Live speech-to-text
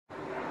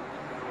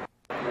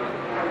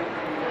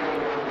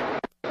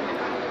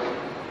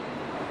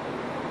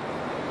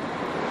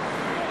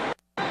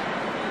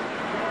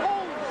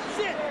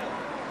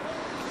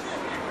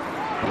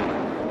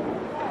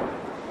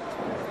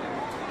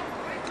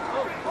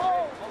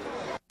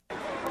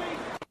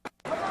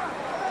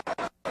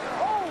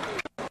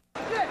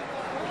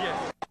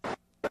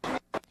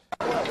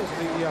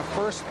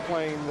first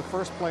plane, the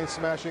first plane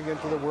smashing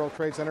into the World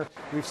Trade Center.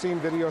 We've seen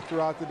video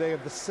throughout the day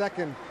of the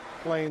second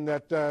plane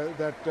that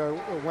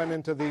went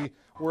into the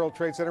World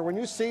Trade Center. When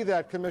you see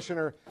that,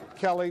 Commissioner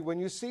Kelly, when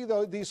you see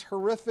these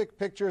horrific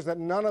pictures that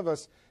none of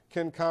us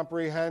can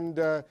comprehend,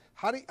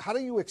 how do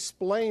you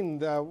explain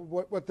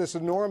what this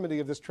enormity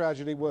of this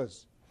tragedy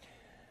was?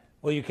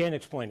 Well, you can't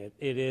explain it.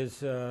 It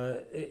is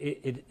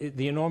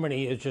the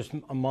enormity is just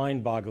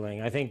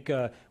mind-boggling. I think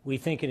we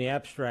think in the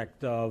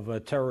abstract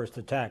of terrorist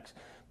attacks,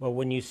 but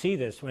when you see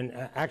this, when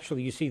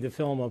actually you see the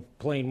film of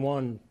Plane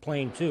 1,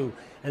 Plane 2,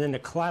 and then the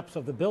collapse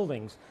of the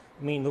buildings,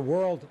 I mean, the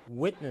world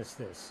witnessed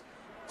this.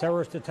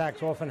 Terrorist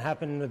attacks often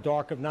happen in the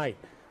dark of night,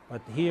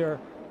 but here,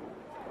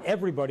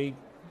 everybody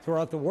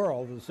throughout the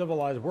world, the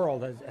civilized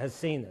world, has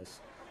seen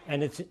this,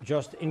 and it's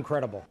just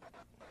incredible.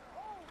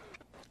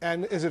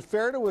 And is it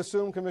fair to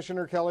assume,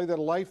 Commissioner Kelly, that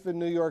life in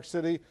New York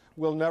City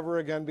will never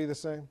again be the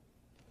same?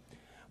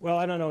 Well,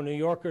 I don't know. New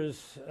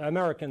Yorkers,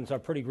 Americans are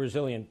pretty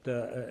resilient,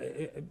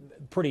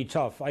 pretty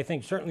tough. I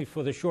think certainly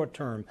for the short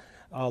term,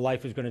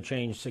 life is going to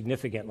change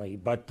significantly.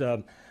 But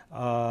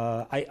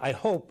I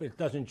hope it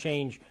doesn't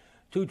change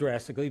too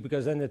drastically,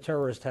 because then the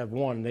terrorists have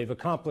won. They've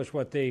accomplished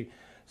what they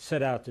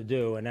set out to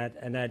do, and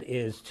that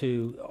is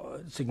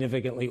to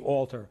significantly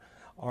alter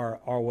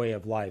our way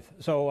of life.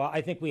 So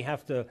I think we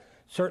have to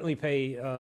certainly pay